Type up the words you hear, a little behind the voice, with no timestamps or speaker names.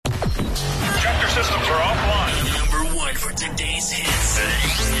Today's hits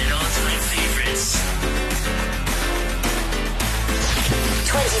and all-time favorites.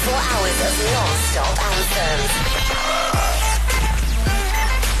 24 hours of non-stop anthems.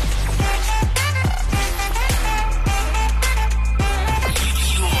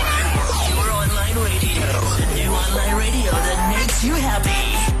 Your online radio. The new online radio that makes you happy.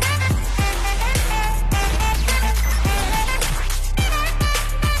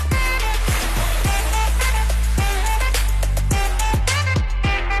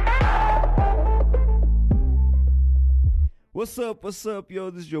 What's up, yo?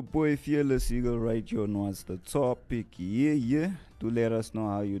 This is your boy Fearless Eagle right here on What's the Topic. Yeah. Do let us know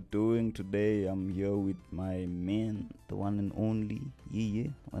how you're doing today. I'm here with my man, the one and only. Yeah.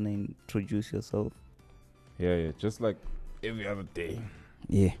 Wanna introduce yourself? Yeah, just like every other day.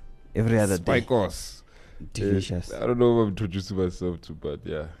 Yeah, every other day. Spikos. Delicious. I don't know if I'm introducing myself to, but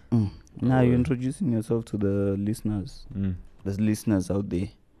yeah. Now you're introducing yourself to the listeners. There's listeners out there.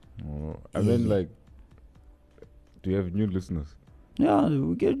 Oh, and then like, do you have new listeners? Yeah,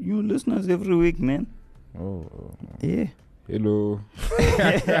 we get new listeners every week, man. Oh. Yeah. Hello.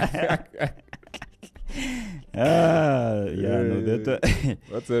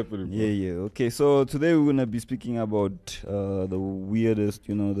 What's happening, bro? Yeah. Okay, so today we're gonna be speaking about the weirdest,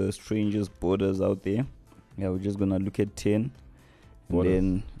 the strangest borders out there. Yeah, we're just gonna look at 10, Borders.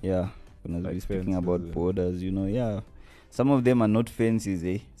 and then gonna Like be speaking fences, about yeah. borders. Some of them are not fences,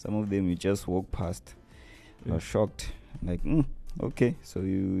 Some of them you just walk past. Yeah. You're shocked, like, okay, so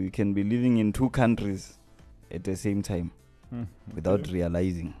you can be living in two countries at the same time without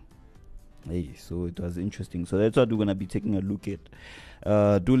realizing. Hey, so it was interesting. So that's what we're gonna be taking a look at.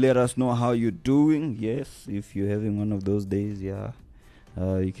 Do let us know how you're doing. Yes, if you're having one of those days, you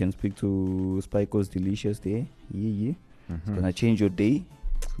can speak to Spiko's Delicious Day. Yeah. It's gonna change your day.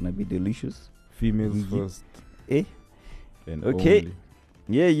 It's gonna be delicious. Females Yeah. first. Eh? And Okay.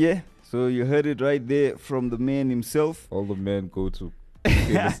 only. Yeah. So you heard it right there from the man himself. All the men go to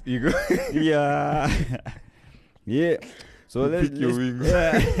Fearless Eagle. Yeah. Yeah. So let's Pick your wings.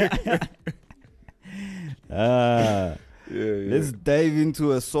 Yeah. Yeah. Let's dive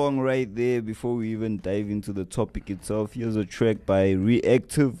into a song right there before we even dive into the topic itself. Here's a track by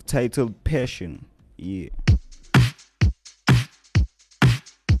Reactive titled Passion. Yeah.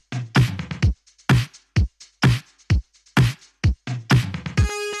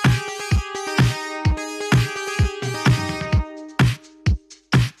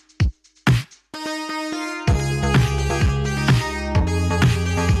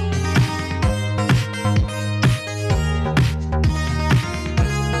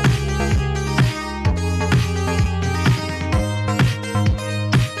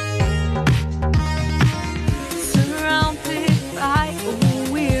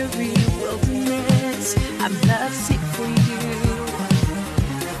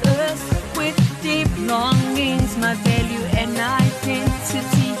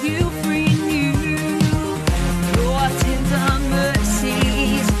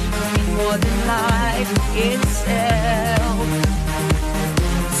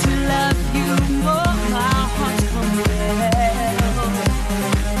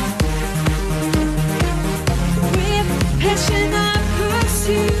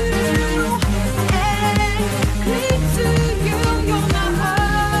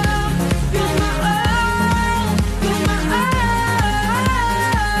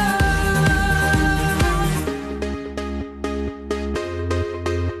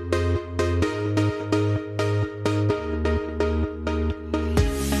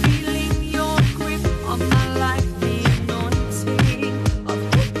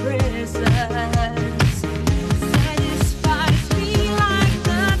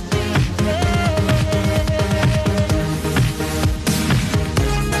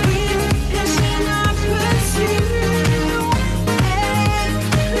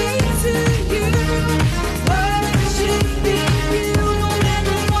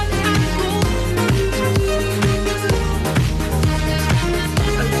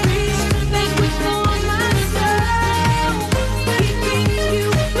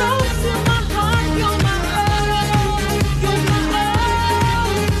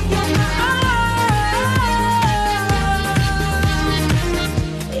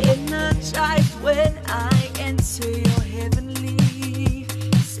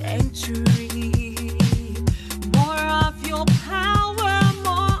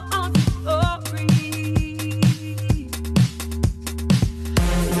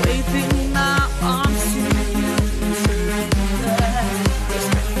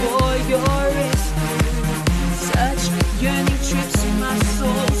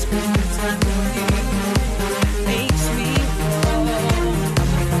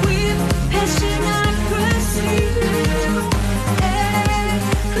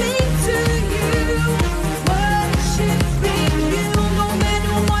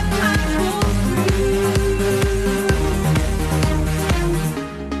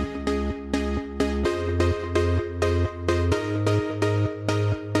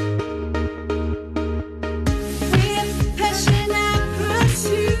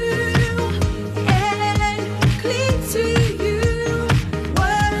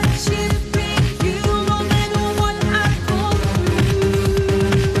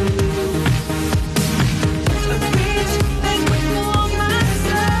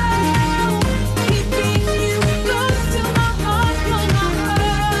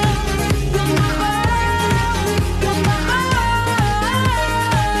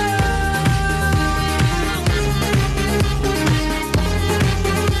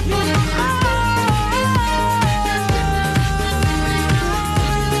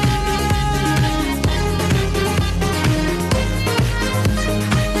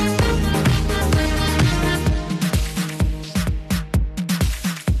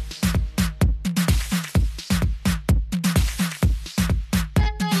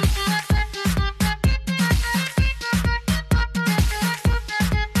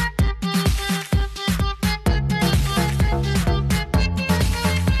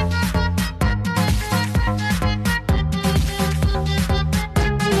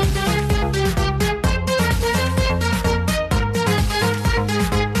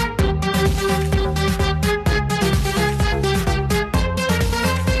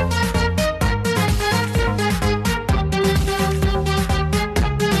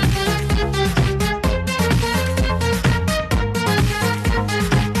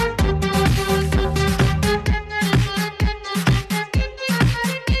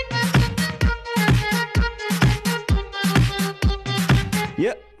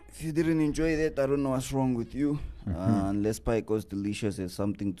 if you didn't enjoy that, I don't know what's wrong with you. Unless Picos Delicious has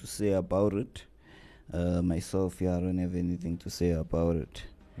something to say about it. Myself, I don't have anything to say about it.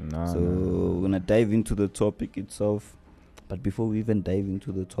 So we're gonna dive into the topic itself. But before we even dive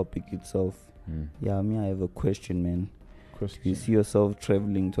into the topic itself, I have a question, man. Do you see yourself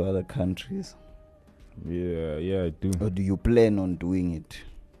traveling to other countries? Yeah, I do. Or do you plan on doing it?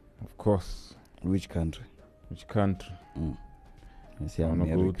 Of course. Which country? I wanna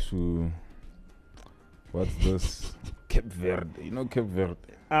go to, what's this? Cape Verde. You know Cape Verde?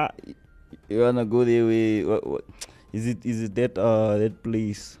 You wanna go there? What is it? Is it that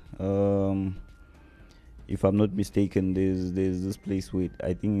place? If I'm not mistaken, there's this place where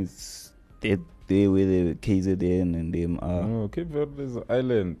I think it's that there where the KZN and them are. No, Cape Verde is an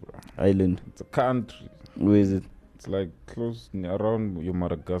island, bro. Island. It's a country. Where is it? It's like close around your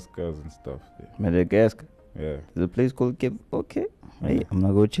Madagascar and stuff. Madagascar. Yeah. There's a place called Cape. Okay. Hey, I'm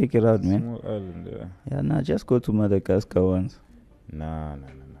gonna go check it out, man. Small island, yeah. Yeah, just go to Madagascar once. Nah.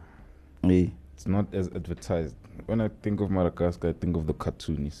 Hey. It's not as advertised. When I think of Madagascar, I think of the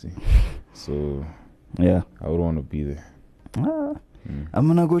cartoon, you see. So, yeah, I would want to be there. I'm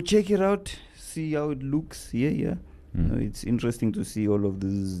gonna go check it out, see how it looks. Yeah. It's interesting to see all of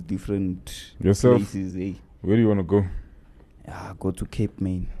these different places. Hey. Where do you want to go? Go to Cape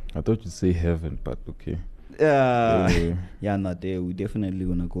Main. I thought you'd say heaven, but okay. Not there. We definitely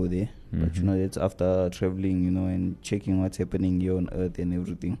gonna go there. But that's after traveling, and checking what's happening here on Earth and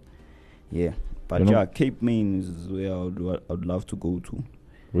everything. Yeah. But Cape Main is where I'd love to go to.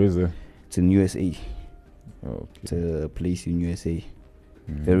 Where is it? It's in USA. Oh, okay. It's a place in USA.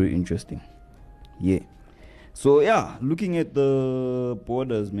 Very interesting. Yeah. So looking at the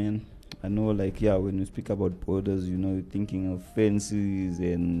borders, man. I know, when you speak about borders, you're thinking of fences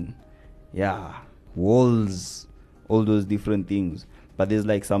and walls, all those different things. But there's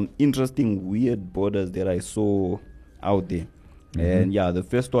some interesting weird borders that I saw out there. And the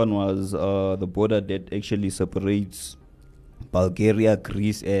first one was the border that actually separates Bulgaria,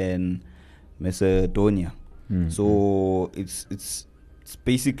 Greece, and Macedonia. So it's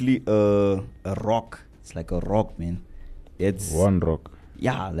basically a rock. It's like a rock, man. It's one rock.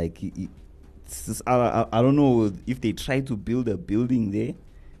 Yeah, it's just, I don't know if they tried to build a building there,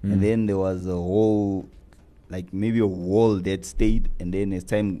 and then there was a whole, maybe a wall that stayed, and then as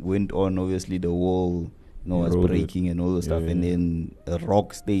time went on, obviously the wall, was breaking and all the stuff, and then a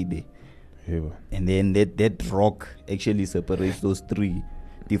rock stayed there. Yeah. And then that rock actually separates those three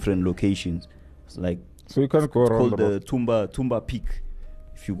different locations. It's so you can't go around called the Tumba Peak.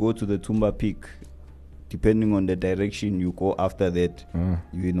 If you go to the Tumba Peak, depending on the direction you go after that,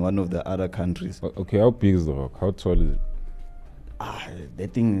 you're in one of the other countries. Okay, how big is the rock? How tall is it?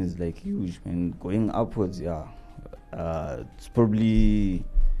 That thing is huge, man. Going upwards, it's probably,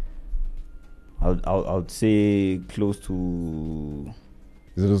 I would say close to.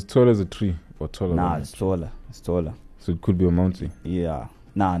 Is it as tall as a tree or taller? Nah, it's taller. It's taller. So it could be a mountain. Yeah.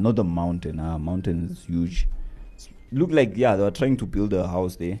 Nah, not a mountain. Mountain is huge. Look like they were trying to build a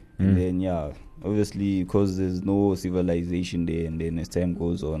house there, and then obviously because there's no civilization there, and then as time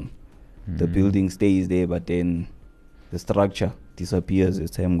goes on, the building stays there, but then the structure disappears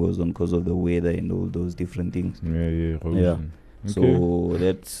as time goes on because of the weather and all those different things. Yeah. Okay. So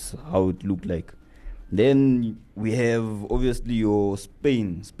that's how it looked like. Then we have obviously your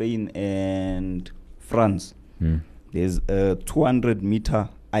Spain and France. There's a 200-meter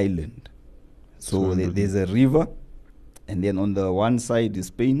island. So there's a river, and then on the one side is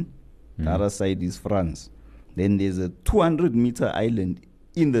Spain, the other side is France. Then there's a 200-meter island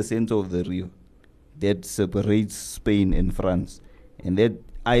in the center of the river that separates Spain and France. And that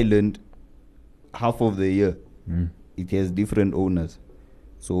island, half of the year, it has different owners.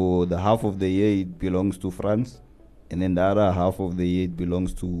 So the half of the year it belongs to France, and then the other half of the year it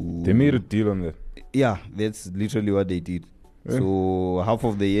belongs to. They made a deal on that. Yeah, that's literally what they did. So half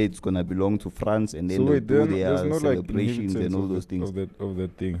of the year it's gonna belong to France, and then they'll do their celebrations and all those things. Of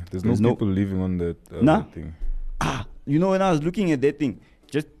that thing, there's no people living on that thing. When I was looking at that thing,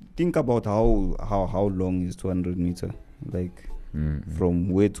 just think about how long is 200 meter, from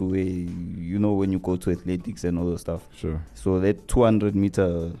where to where. When you go to athletics and all the stuff. Sure. So that 200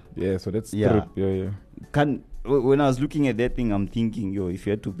 meter. Yeah. So that's strip. Yeah. When I was looking at that thing, I'm thinking, if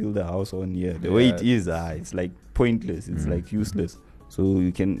you had to build a house on here, the way it is, it's pointless. It's useless. So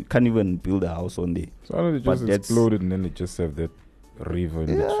you can't even build a house on there. So I know they just exploded and then they just have that river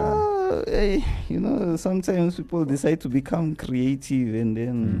in between. Sometimes people decide to become creative and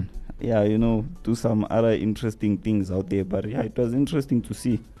then do some other interesting things out there. But it was interesting to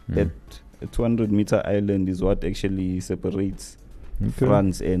see that a 200-meter island is what actually separates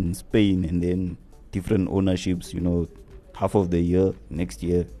France and Spain, and then different ownerships. Half of the year next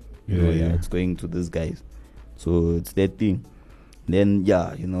year, it's going to these guys. So it's that thing. Then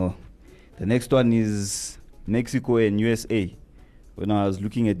the next one is Mexico and USA. When I was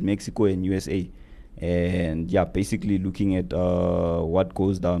looking at Mexico and USA, and basically looking at what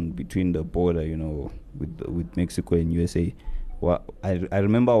goes down between the border, with Mexico and USA. I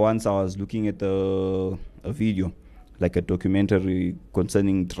remember once I was looking at a video, like a documentary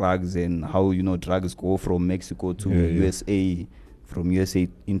concerning drugs and how drugs go from Mexico to USA, from USA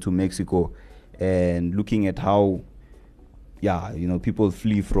into Mexico, and looking at how people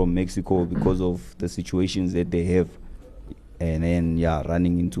flee from Mexico because of the situations that they have, and then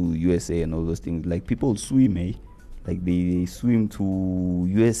running into USA and all those things. Like people swim, like they swim to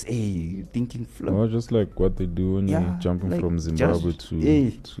USA, thinking oh, just like what they do when you're jumping from Zimbabwe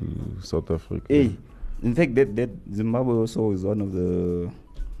to South Africa. In fact, that Zimbabwe also is one of the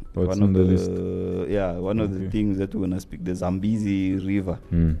list. One of the things that we're gonna speak, the Zambezi River.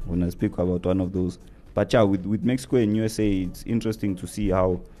 We're gonna speak about one of those. But with Mexico and USA, it's interesting to see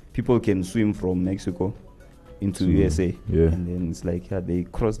how people can swim from Mexico into USA. And then it's like they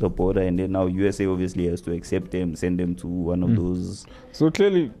cross the border, and then now USA obviously has to accept them, send them to one of those. So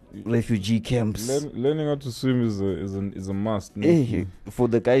clearly, refugee camps. Learning how to swim is a must. For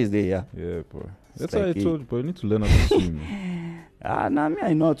the guys there, yeah, bro. That's why I told you, bro. You need to learn how to swim. Man.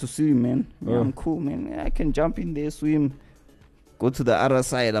 I know how to swim, man. I'm cool, man. I can jump in there, swim, go to the other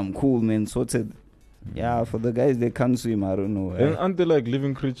side. I'm cool, man. Sorted. Yeah, for the guys they can't swim, I don't know. And aren't they like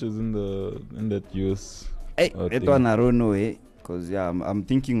living creatures in that US? That one I don't know, because I'm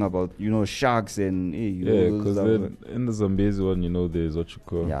thinking about sharks and because in the Zambezi one, there's what you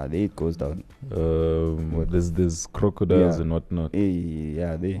call there it goes down. There's crocodiles and whatnot.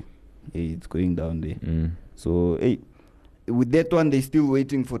 It's going down there. So with that one they're still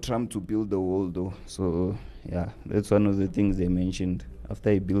waiting for Trump to build the wall though. So that's one of the things they mentioned. After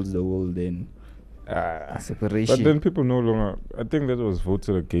he builds the wall, then separation. But then people no longer. I think that was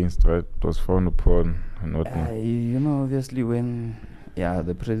voted against, right? It was frowned upon and whatnot. Obviously when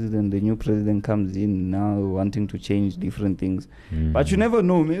the new president comes in now wanting to change different things. But you never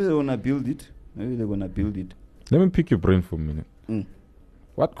know. Maybe they're gonna build it. Let me pick your brain for a minute.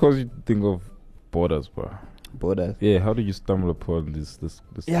 What caused you to think of borders, bro? Borders? Yeah. How did you stumble upon this?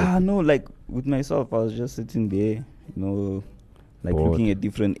 Like with myself, I was just sitting there, like looking at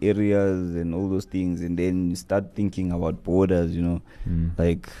different areas and all those things, and then you start thinking about borders,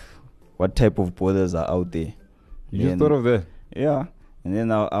 like what type of borders are out there. You just thought of that? Yeah. And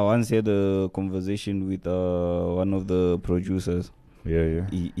then I once had a conversation with one of the producers. Yeah.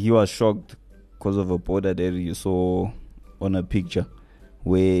 He was shocked because of a border that you saw on a picture,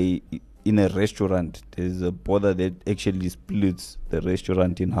 where in a restaurant there's a border that actually splits the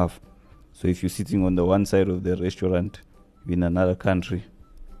restaurant in half. So if you're sitting on the one side of the restaurant in another country,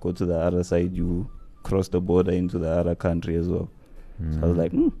 go to the other side, you cross the border into the other country as well. So I was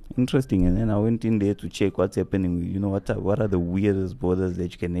like, interesting. And then I went in there to check what's happening. What are the weirdest borders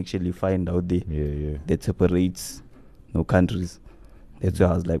that you can actually find out there that separates countries. That's why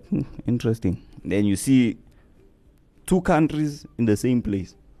I was like, interesting. Then you see two countries in the same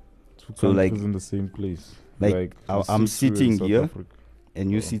place. Two countries in the same place. Like I'm sitting here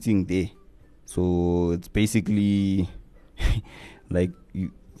and you're sitting there. So it's basically like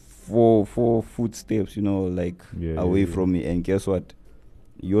four footsteps, away from me. And guess what?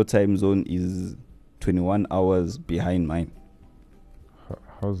 Your time zone is 21 hours behind mine.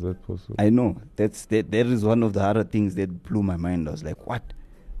 How's that possible? I know. That is one of the other things that blew my mind. I was like, what?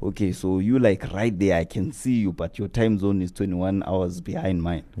 Okay, so you like right there, I can see you, but your time zone is 21 hours behind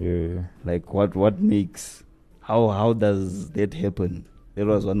mine. Yeah. Like what makes, how does that happen? That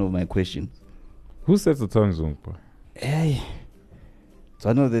was one of my questions. Who sets the time zone, bro? Hey, it's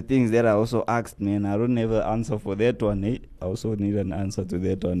one of the things that I also asked, man. I don't have an answer for that one, I also need an answer to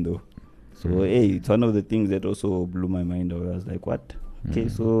that one, though. So, it's one of the things that also blew my mind. I was like, what? Okay,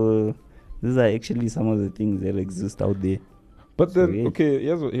 so these are actually some of the things that exist out there. But then, okay,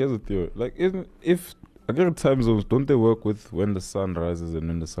 here's a theory. Like, if again, time zones, don't they work with when the sun rises and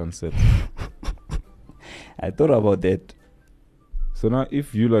when the sun sets? I thought about that. So now,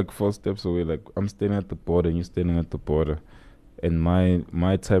 if you like 4 steps away, like I'm standing at the border and you're standing at the border, and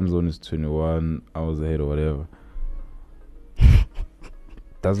my time zone is 21 hours ahead or whatever,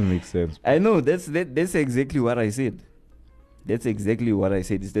 doesn't make sense. I know that's exactly what I said. That's exactly what I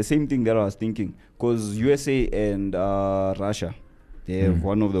said. It's the same thing that I was thinking. Because USA and Russia, they have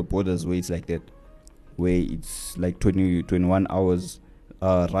one of the borders where it's like that, where it's like 21 hours.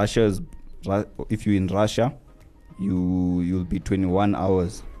 If you're in Russia, you'll be 21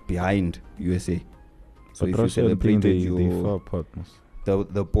 hours behind USA. So But if you Russia and thing, celebrated they your far apart, most.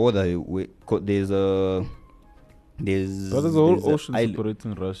 the border, there's a But there's a whole ocean island.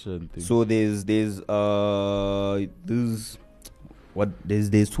 separating Russia and things. So there's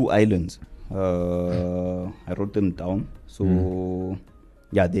two islands. I wrote them down. So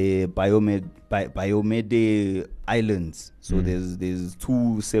yeah, the Biomede Islands. So there's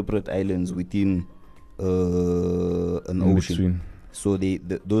two separate islands within an in ocean. between. So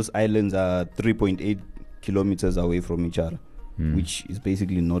those islands are 3.8 kilometers away from each other, which is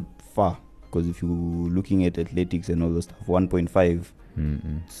basically not far. Because if you're looking at athletics and all the stuff, 1.5,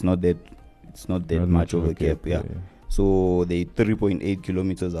 it's not that much of a gap. Yeah. So they 3.8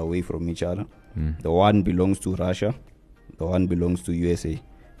 kilometers away from each other. The one belongs to Russia, the one belongs to USA.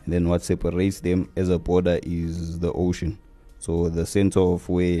 And then what separates them as a border is the ocean. So the center of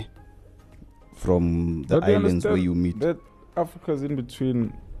where, from the But they islands where understand you meet. that Africa's in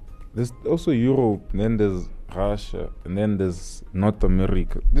between. There's also Europe, and then there's Russia, and then there's North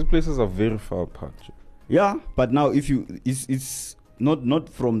America. These places are very far apart. Yeah, but now if you, it's not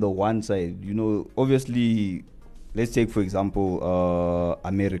from the one side. You know, obviously, let's take for example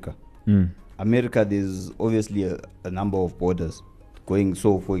America. America, there's obviously a number of borders going.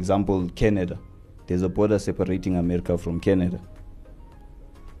 So, for example, Canada, there's a border separating America from Canada.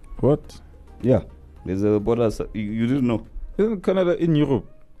 What? Yeah, there's a border. You didn't know. Isn't Canada in Europe?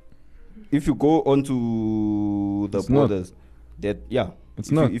 If you go onto the It's not. borders, that It's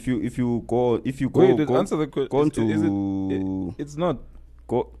if not. You, if you go Wait, answer the question. go onto It's not.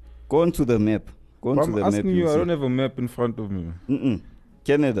 go onto the map. Go onto I'm the asking map. you. I see. don't have a map in front of me.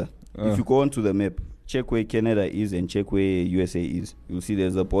 Canada. Ah. If you go onto the map, check where Canada is and check where USA is. You'll see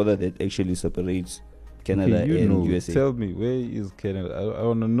there's a border that actually separates Canada Okay, you and know. USA. Tell me, where is Canada? I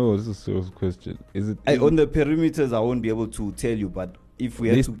want to know. This is a serious question. Is it On the perimeters, I won't be able to tell you, but if we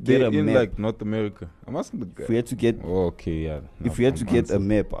had to get they're a in map, like North America? I'm asking the guy. if we had to get Oh, okay, yeah. if we had to get a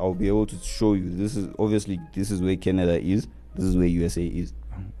map, I'll be able to show you. This is where Canada is. This is where USA is.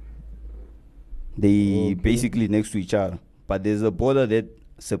 They basically next to each other, but there's a border that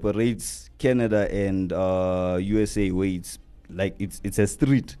separates Canada and USA. Where it's like it's a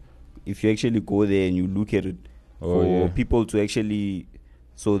street. If you actually go there and you look at it, for people to actually,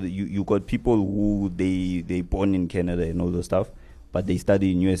 so that you got people who they born in Canada and all the stuff, but they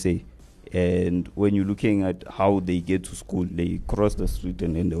study in USA. And when you're looking at how they get to school, they cross the street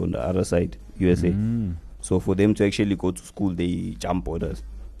and then they're on the other side, USA. So for them to actually go to school, they jump borders.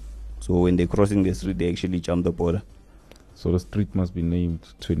 So when they're crossing the street, they actually jump the border. So the street must be named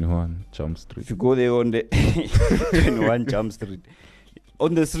 21 Jump Street. If you go there on the 21 Jump Street,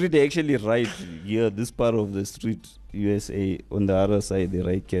 on the street they actually write here, this part of the street, USA. On the other side, they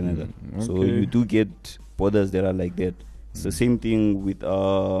write Canada. So okay. you do get borders that are like that. It's the same thing with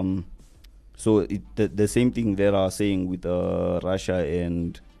so the same thing that are saying with Russia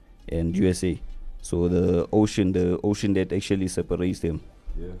and USA. So the ocean that actually separates them.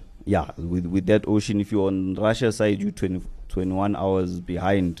 Yeah, with that ocean, if you're on Russia side, you're 21 hours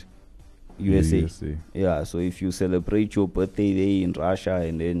behind USA. Yeah, so if you celebrate your birthday day in Russia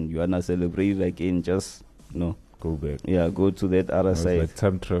and then you wanna celebrate again, just Go back. yeah, go to that other It's side. like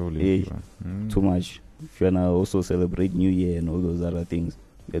time traveling. Hey, too much. If you wanna also celebrate New Year and all those other things,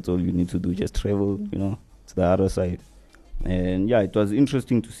 that's all you need to do. Just travel, to the other side. And yeah, it was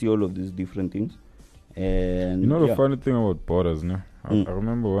interesting to see all of these different things. And You know the yeah. funny thing about borders, no? I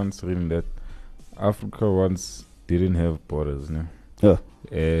remember once reading that Africa once didn't have borders, no? Yeah.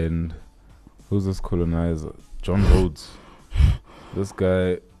 And who's this colonizer? John Rhodes. This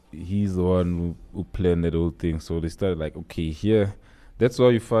guy, he's the one who planned that whole thing. So they started like, okay, here, that's why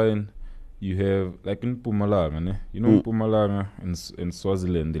you find you have, like in Mpumalanga, ne? You know Mpumalanga and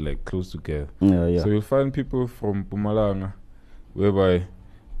Swaziland, they're like close together. Yeah. So you'll find people from Mpumalanga whereby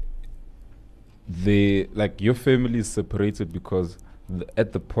they, like, your family is separated because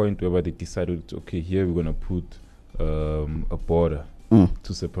at the point whereby they decided, okay, here we're going to put a border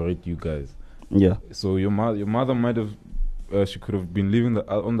to separate you guys. Yeah. So your mother might have, she could have been living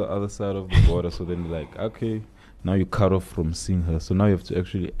on the other side of the border. So then like, okay, now you're cut off from seeing her. So now you have to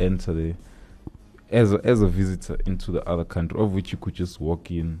actually enter as a visitor into the other country, of which you could just walk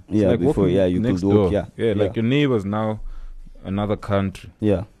in. It's Yeah, like before, walking yeah, you next could walk, door. yeah. Like your neighbor's now another country.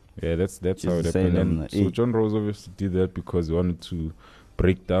 Yeah. Yeah, that's Just how it the same, happened. And so John Rose obviously did that because he wanted to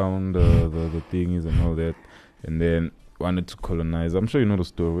break down the things and all that, and then wanted to colonize. I'm sure you know the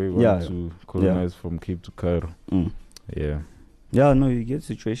story. He wanted to colonize from Cape to Cairo. Yeah. Yeah, no, you get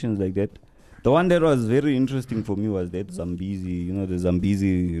situations like that. The one that was very interesting for me was that Zambezi, the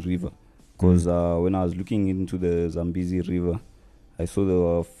Zambezi River. Because when I was looking into the Zambezi River, I saw there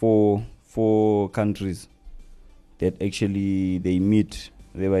were four countries that actually they meet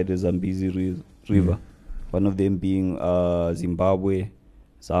there by the Zambezi River. One of them being Zimbabwe,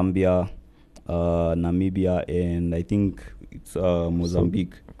 Zambia, Namibia, and I think it's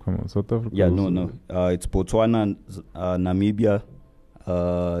Mozambique. Come on, South Africa. Yeah, no. It's Botswana, Namibia,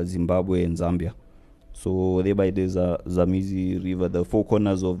 Zimbabwe, and Zambia. So they by the Zambezi River, the four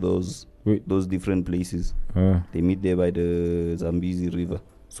corners of those different places, they meet there by the Zambezi River.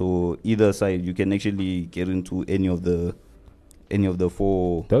 So either side, you can actually get into any of the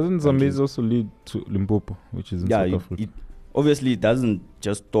four. Doesn't Zambezi also lead to Limpopo, which is in South Africa? Obviously, it doesn't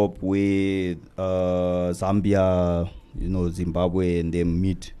just stop where Zambia, Zimbabwe, and them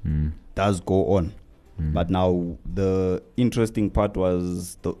meet. Does go on. But now the interesting part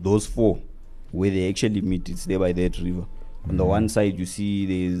was those four, where they actually meet. It's there by that river. On the one side, you see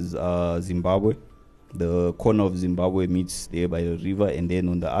there's Zimbabwe. The corner of Zimbabwe meets there by the river, and then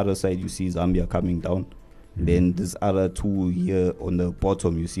on the other side, you see Zambia coming down. Then this other two here on the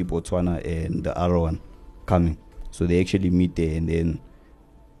bottom, you see Botswana and the other one coming. So they actually meet there, and then,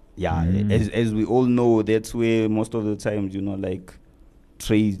 as we all know, that's where most of the times, like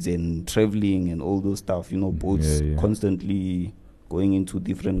trades and traveling and all those stuff, boats constantly going into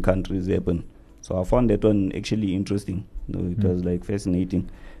different countries happen. So I found that one actually interesting. It was like fascinating.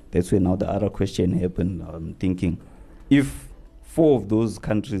 That's where now the other question happened. I'm thinking, if four of those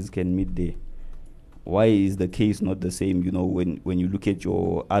countries can meet there, why is the case not the same, when you look at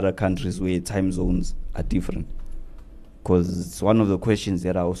your other countries where time zones are different? Because it's one of the questions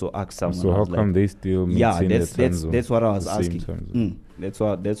that I also asked someone. So how come they still maintain that's what I was asking. That's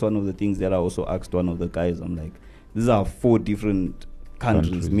one of the things that I also asked one of the guys. I'm like, these are four different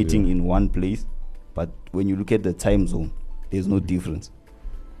countries meeting in one place, but when you look at the time zone, there's no difference.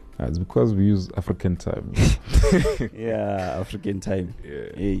 It's because we use African time. African time.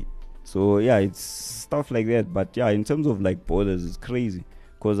 So it's stuff like that. But in terms of like borders, it's crazy.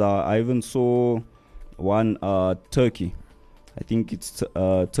 Because I even saw one Turkey. I think it's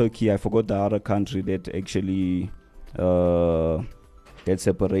Turkey. I forgot the other country that actually that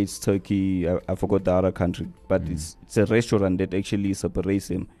separates Turkey. I forgot the other country, but it's a restaurant that actually separates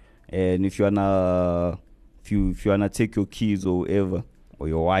them. And if you wanna take your kids or whatever, or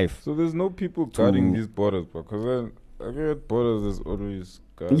your wife. So there's no people guarding these borders, because I get borders. There's always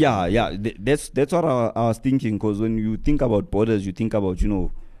guards. That's what I was thinking. Because when you think about borders, you think about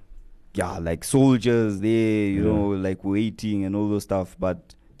like soldiers there, like waiting and all those stuff.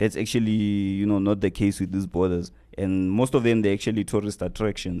 But that's actually not the case with these borders. And most of them, they're actually tourist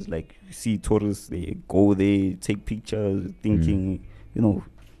attractions. Like you see tourists, they go there, take pictures, thinking,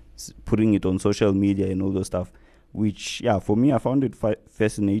 putting it on social media and all those stuff. Which, for me, I found it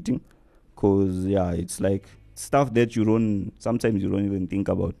fascinating. Because, it's like stuff that sometimes you don't even think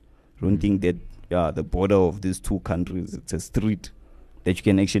about. You don't think that, the border of these two countries, it's a street that you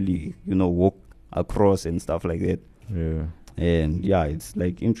can actually, walk across and stuff like that. Yeah. And, it's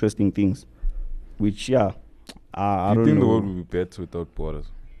like interesting things. Which, I don't know. Do you think the world would be better without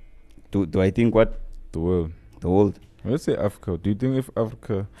borders? Do I think what? The world. The world. Let's say Africa. Do you think if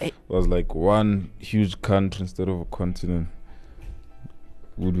Africa was like one huge country instead of a continent,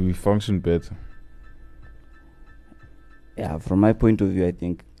 would we function better? Yeah, from my point of view, I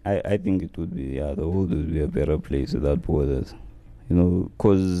think it would be, the world would be a better place without borders.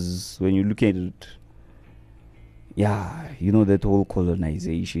 Because when you look at it, that whole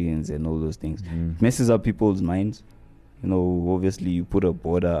colonizations and all those things, it messes up people's minds. Obviously you put a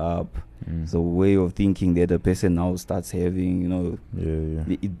border up, it's a way of thinking that a person now starts having,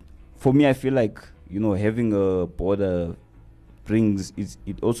 for me, I feel like, having a border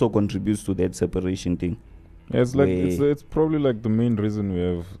it also contributes to that separation thing. Yeah, it's like, it's probably like the main reason we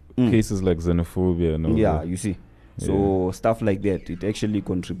have cases like xenophobia and all that. You see. So stuff like that, it actually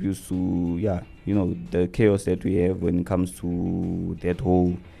contributes to, the chaos that we have when it comes to that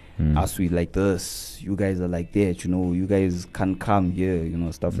whole, us we like this, you guys are like that, you guys can't come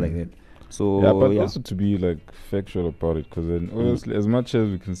here, stuff like that. So but also to be like factual about it, because then obviously as much as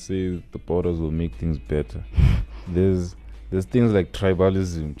we can say the borders will make things better, there's things like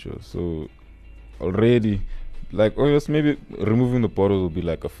tribalism, so already, like obviously maybe removing the borders will be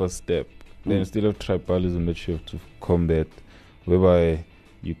like a first step. Then instead of tribalism that you have to combat, whereby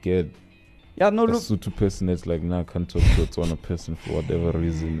you get a Sotho person that's like, I can't talk to a Tswana person for whatever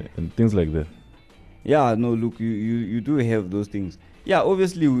reason, and things like that. You do have those things.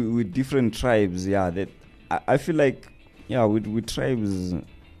 Obviously with different tribes, that I feel like, with tribes,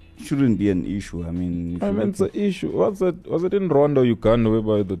 shouldn't be an issue. I mean, if I you mean, want it's an issue. Was it in Rwanda or Uganda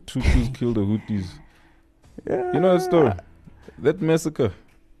whereby the Tutsis killed the Hutus? yeah. You know that story? That massacre,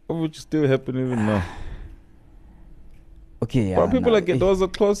 of which is still happening even now. Okay, yeah. But people nah, like it. There was a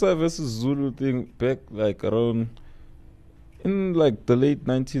Xhosa versus Zulu thing back like around in like the late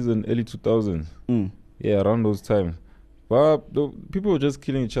 90s and early 2000s. Yeah, around those times. But people were just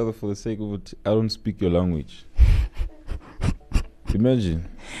killing each other for the sake of it. I don't speak your language. Imagine.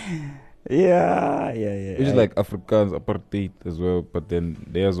 Yeah. Which is like Afrikaans apartheid as well, but then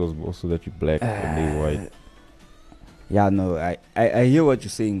theirs was also that you're black and they white. Yeah, no, I hear what you're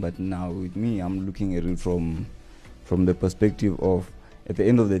saying, but now with me, I'm looking at it from the perspective of, at the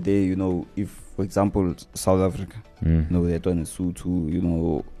end of the day, you know, if, for example, South Africa, you know, that one is Sotho, you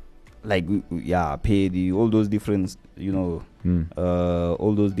know, like, yeah, Pedi, all those different, you know,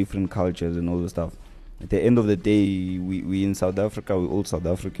 all those different cultures and all the stuff. At the end of the day, we in South Africa, we're all South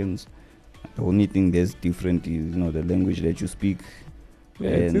Africans. The only thing that's different is, you know, the language that you speak.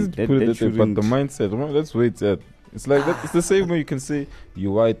 Yeah, it's easy to put it that way, but the mindset, remember, that's where it's at. It's like that. It's the same way you can say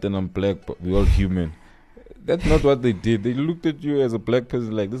you're white and I'm black, but we're all human. That's not what they did. They looked at you as a black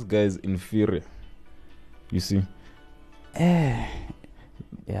person like, this guy is inferior. You see? Yeah,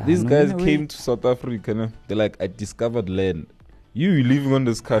 These no, guys in a came way. to South Africa. No? They're like, I discovered land. You living on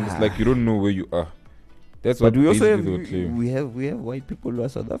this country, it's like you don't know where you are. That's what But we also basically have, they were claiming. we have white people who are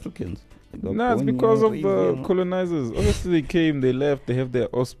South Africans. Nah, it's because of the colonizers. Obviously, they came, they left, they have their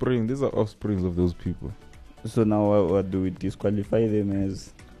offspring. These are offsprings of those people. So now what do we disqualify them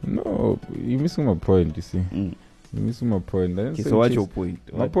as? No, you're missing my point, you see. You're missing my point. Okay, so what's your point?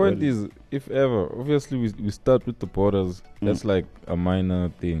 My point is, if ever, obviously we start with the borders. That's like a minor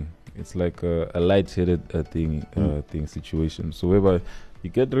thing. It's like a light-headed thing situation. So whereby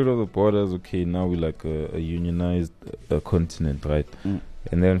you get rid of the borders, okay, now we're like a unionized continent, right?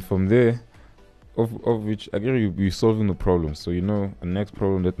 And then from there, of which I guess we're solving the problem. So you know, the next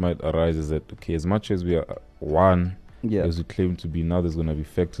problem that might arise is that, okay, as much as we are one, as we claim to be, now there's going to be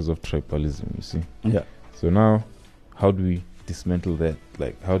factors of tribalism, you see? Yeah. So now, how do we dismantle that?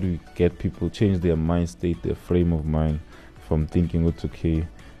 Like, how do we get people change their mind state, their frame of mind from thinking it's okay,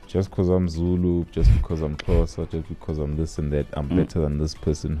 just because I'm Zulu, just because I'm Xhosa, just because I'm this and that, I'm better than this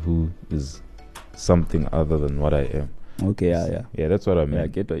person who is something other than what I am. Okay, yeah. Yeah, that's what I mean. Yeah, I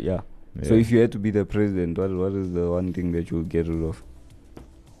get it, yeah. So if you had to be the president, what is the one thing that you would get rid of?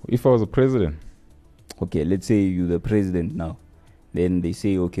 If I was a president? Okay, let's say you're the president now. Then they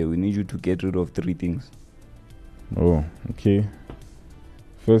say, okay, we need you to get rid of 3 things. Oh, okay.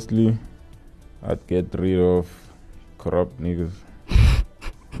 Firstly, I'd get rid of corrupt niggas.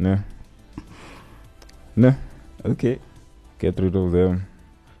 Nah. Okay. Get rid of them.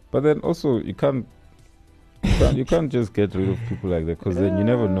 But then also, you can't just get rid of people like that, because then you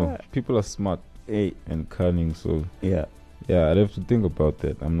never know. People are smart and cunning, so yeah, I'd have to think about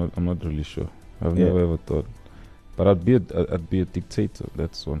that. I'm not really sure. I've never ever thought. But I'd be a dictator.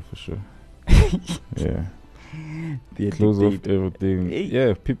 That's one for sure. Yeah. Close off everything.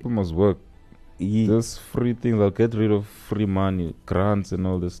 Yeah, people must work. Those free things, I'll get rid of free money, grants and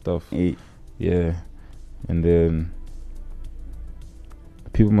all this stuff. Yeah. And then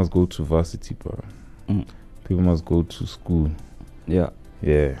people must go to varsity, bro. People must go to school. Yeah.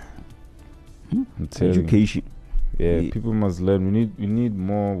 Education. Yeah, people must learn. We need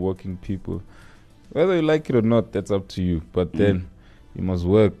more working people. Whether you like it or not, that's up to you. But then you must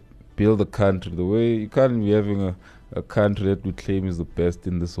work, build a country. The way you can't be having a country that we claim is the best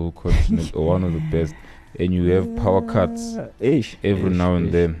in this whole continent or one of the best, and you have power cuts every now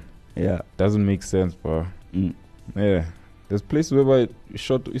and then. Yeah, doesn't make sense, bro. Yeah, there's places where you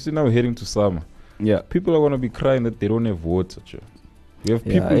see now we're heading to summer. Yeah, people are gonna be crying that they don't have water. We have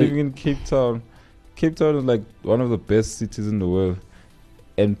people living in Cape Town. Cape Town is like one of the best cities in the world,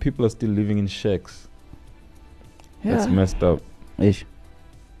 and people are still living in shacks. That's messed up.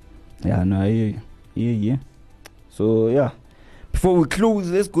 Yeah, no, I hear you. Yeah. So yeah, before we close,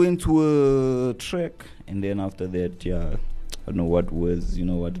 let's go into a track, and then after that, I don't know what words,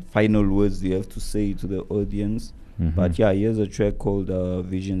 what final words you have to say to the audience. But yeah, here's a track called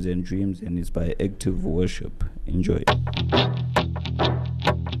Visions and Dreams, and it's by Active Worship. Enjoy.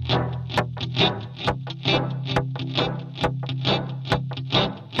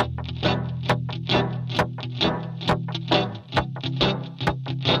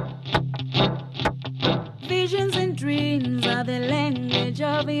 Visions and dreams are the language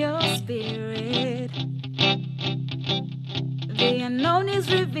of your spirit. The unknown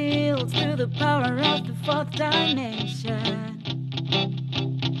is revealed through the power of the 4th dimension.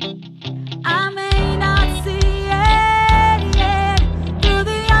 I may not see it yet through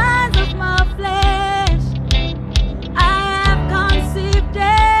the eyes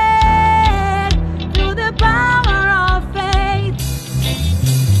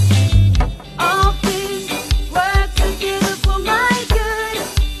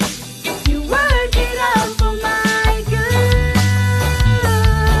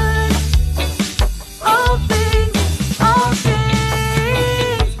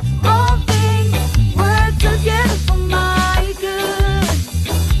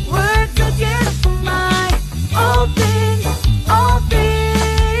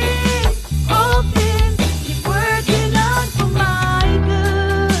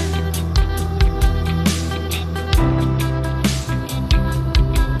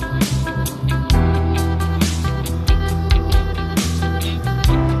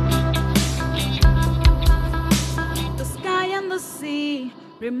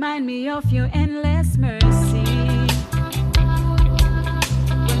Remind me of your endless mercy.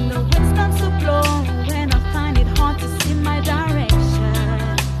 When the wind starts to blow, when I find it hard to see my direction,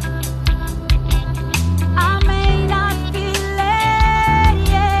 I may not feel it,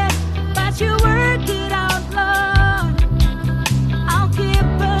 yeah, but you work it out, Lord. I'll keep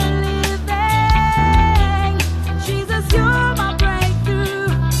believing. Jesus, you're my breakthrough.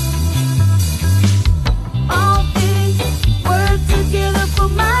 All things work together for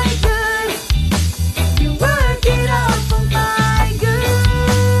my good. You work it out for my good.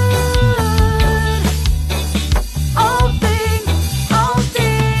 All things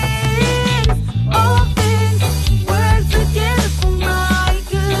work together for my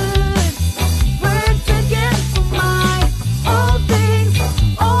good. Work together for my all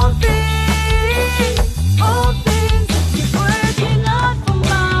things keep working out for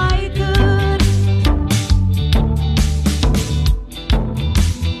my good.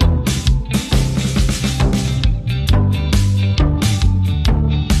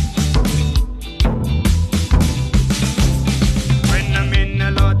 When I'm in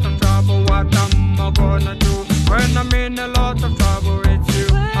a lot of trouble, what am I gonna do? When I'm in a lot of trouble, it's you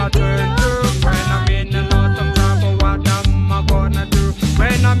I turn to. When I'm in a lot of trouble, what am I gonna do?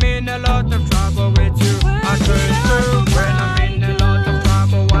 When I'm in a lot of trouble, it's you I turn to. When I'm in a lot of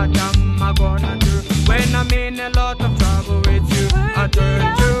trouble, what am I gonna do? When I'm in a lot of trouble, it's you I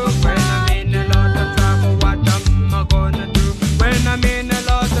turn to. When I'm in a lot of trouble, what am I gonna do? When I'm in a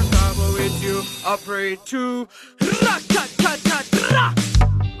lot of trouble, it's you I pray to. Ra-ta-ta-ta-ra.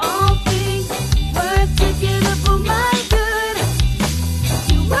 All things work together for my good.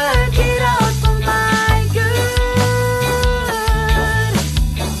 You work it out for my good.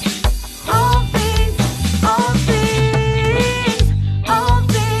 All things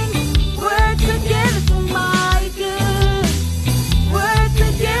work together for my good. Work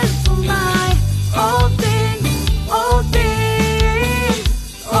together for my all things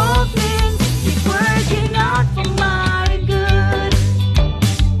keep working out for my good.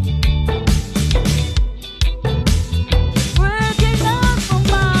 Working out for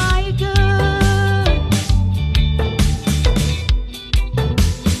my good.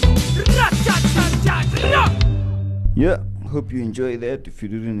 Ra-ta-ta-ta-ra. Yeah, hope you enjoy that. If you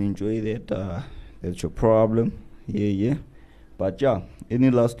didn't enjoy that, that's your problem. Yeah. But yeah, any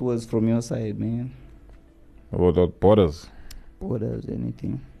last words from your side, man? About that borders. Borders,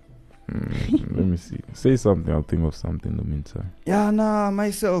 anything? Let me see. Say something. I'll think of something in the meantime. Yeah,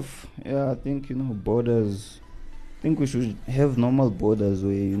 myself. Yeah, I think, borders. I think we should have normal borders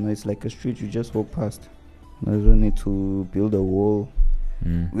where, it's like a street you just walk past. We don't need to build a wall.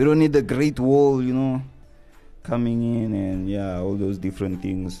 We don't need the Great Wall, coming in and, all those different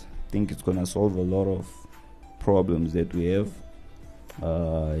things. I think it's going to solve a lot of problems that we have.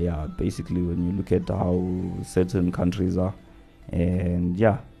 Basically, when you look at how certain countries are, and,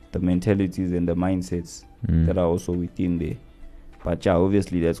 the mentalities and the mindsets that are also within there. But,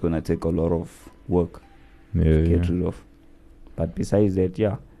 obviously, that's going to take a lot of work to get rid of. But besides that,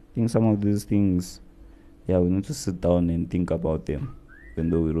 I think some of these things, we need to sit down and think about them, even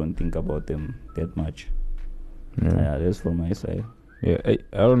though we don't think about them that much. Yeah, that's from my side. Yeah, I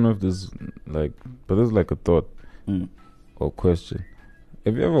don't know if this but there's like a thought or question.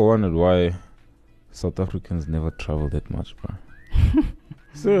 Have you ever wondered why South Africans never travel that much, bro?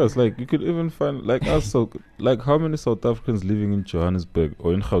 Serious, you could even find us. So, how many South Africans living in Johannesburg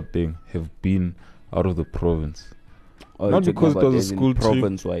or in Gauteng have been out of the province? Not because it was a school trip.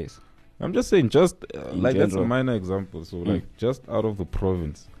 Province-wise. I'm just saying, that's a general. minor example. So, just out of the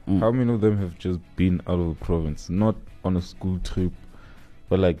province, how many of them have just been out of the province? Not on a school trip,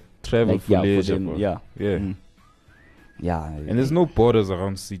 but travel for leisure. For them, yeah. And there's no borders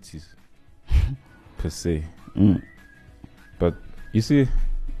around cities, per se. But you see,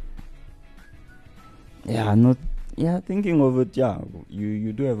 thinking of it,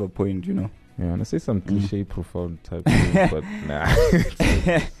 you do have a point, Yeah, and I say some cliche, profound type thing, but nah.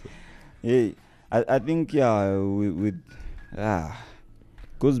 Yeah, I think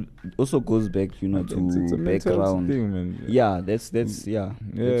goes back, to it's a background. Thing, man. That's That's what I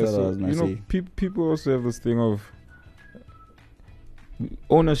was gonna say. People also have this thing of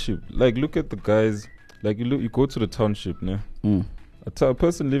ownership. Look at the guys. You go to the township, ne? A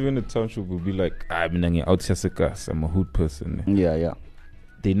person living in the township will be like, I'm a hood person. Ne? Yeah.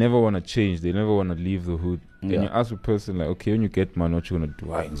 They never want to change. They never want to leave the hood. And you ask a person okay, when you get money, what you gonna do?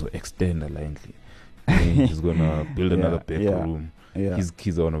 So extend the line. He's gonna build another bedroom. Yeah. His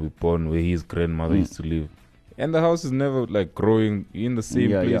kids are gonna be born where his grandmother used to live. And the house is never growing in the same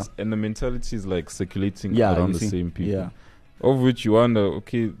place, and the mentality is circulating around the same people. of which you wonder,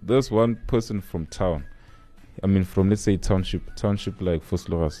 okay, there's one person from town. I mean, from let's say township like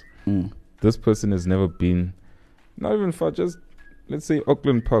Vosloorus. This person has never been, not even far, just let's say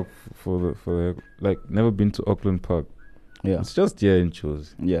Auckland Park for the like never been to Auckland Park. Yeah. It's just here in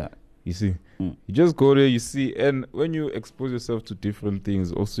Chose. Yeah. You see, you just go there, you see, and when you expose yourself to different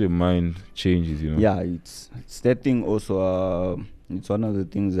things, also your mind changes, you know. Yeah, it's that thing also. It's one of the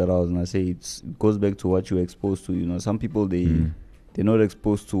things that I was gonna say. It goes back to what you're exposed to. You know, some people they're not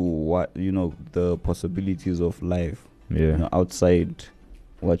exposed to what the possibilities of life. Yeah. Outside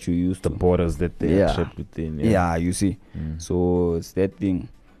what you used The to. borders that they are trapped within. Yeah, you see. So it's that thing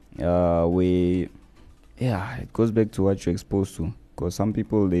where, it goes back to what you're exposed to. Because some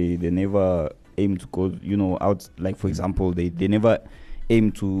people they never aim to go, out. Like for example, they never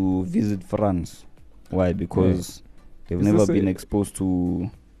aim to visit France. Why? Because they've It's never the been same- exposed to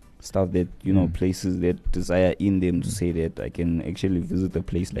stuff that places that desire in them to say that I can actually visit a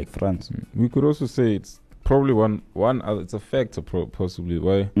place like France. We could also say it's probably one other, it's a factor possibly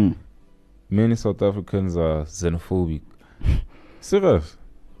why many South Africans are xenophobic. Serious.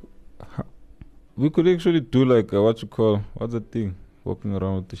 We could actually do like what's the thing? Walking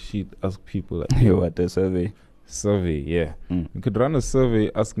around with the sheet, ask people like What a survey. survey, yeah. We could run a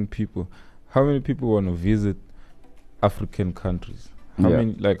survey asking people how many people want to visit African countries. How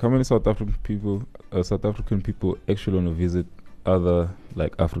many South African people actually want to visit other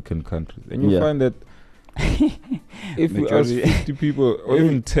like African countries, and you find that if you ask 50 people or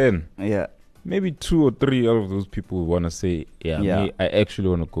even 10, maybe 2 or 3 out of those people want to say, me, I actually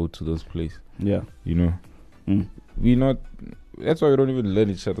want to go to those places. Yeah. You know, we not. That's why we don't even learn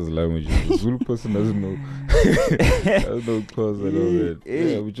each other's languages. The Zulu person doesn't know cause and all that.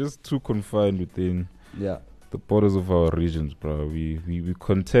 Yeah, we're just too confined within the borders of our regions, bro. We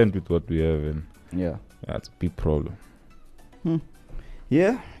content with what we have, and that's a big problem.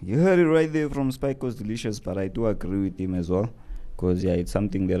 Yeah, you heard it right there from Spiko's Delicious, but I do agree with him as well, because it's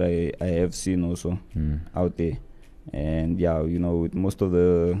something that I have seen also out there, and with most of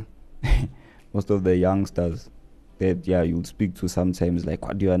the youngsters that you'll speak to sometimes, like,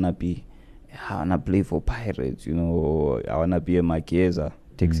 what do you wanna be? I wanna play for Pirates, or I wanna be a Makeza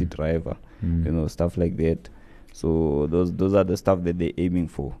taxi driver, stuff like that. So those are the stuff that they're aiming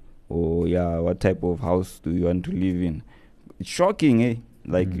for. Or what type of house do you want to live in? It's shocking, eh?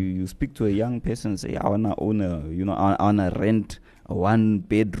 Like you speak to a young person, say, I wanna own I wanna rent a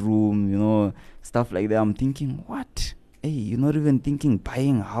 1-bedroom, stuff like that. I'm thinking, what? Hey, you're not even thinking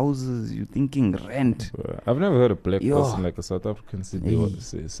buying houses. You're thinking rent. I've never heard a black person like a South African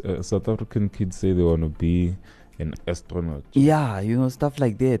South African kid say they want to be an astronaut. Yeah, stuff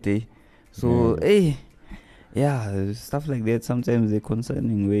like that, eh? So, stuff like that. Sometimes they're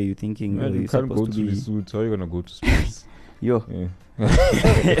concerning. Where you're thinking, Man, you can't go to the suit. How are you gonna go to space?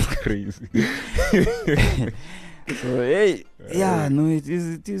 It's crazy. So it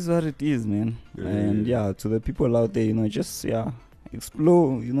is what it is, man. And to the people out there, just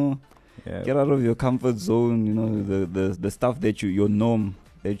explore, get out of your comfort zone, the stuff that your norm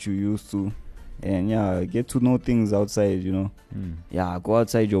that you used to, and get to know things outside, go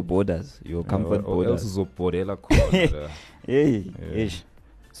outside your borders, your comfort borders.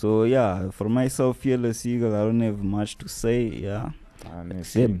 So for myself, Fearless Eagle, I don't have much to say.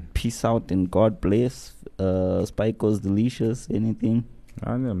 Except peace out and God bless. Spiko's Delicious. Anything?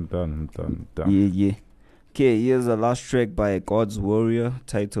 I'm done. Yeah. Okay, here's a last track by God's Warrior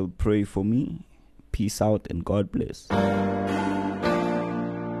titled Pray For Me. Peace out and God bless.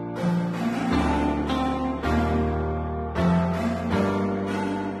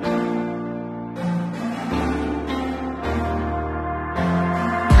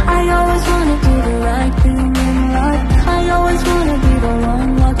 I always wanna do the right thing in life. I always wanna be the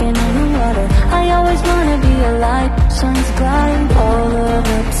one walking on the water. I always wanna be a light, shines bright all of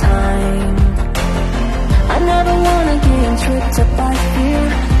the time. I never wanna get tripped up by fear.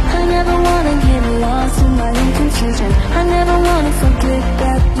 I never wanna get lost in my own confusion. I never wanna forget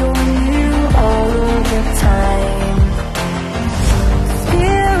that you're near all of the time.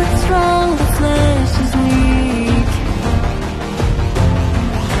 Spirit strong, the flesh is weak.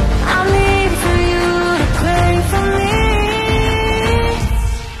 I need for you to pray for me.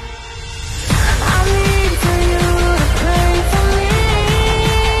 I need for you to pray for me.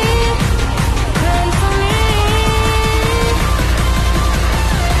 Pray for me.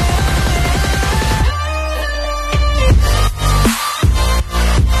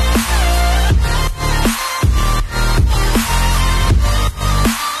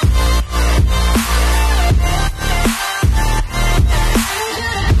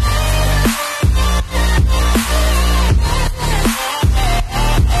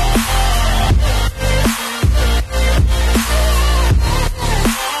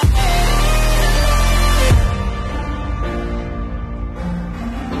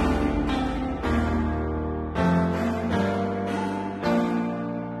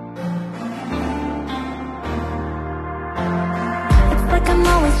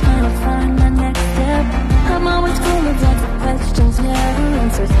 questions, never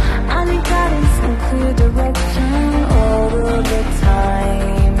answers. I need guidance and clear direction all of the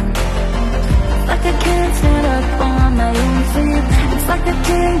time. It's like I can't stand up on my own feet. It's like I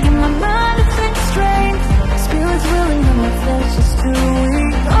can't get my mind to think straight. Spirit's willing and my flesh is too weak.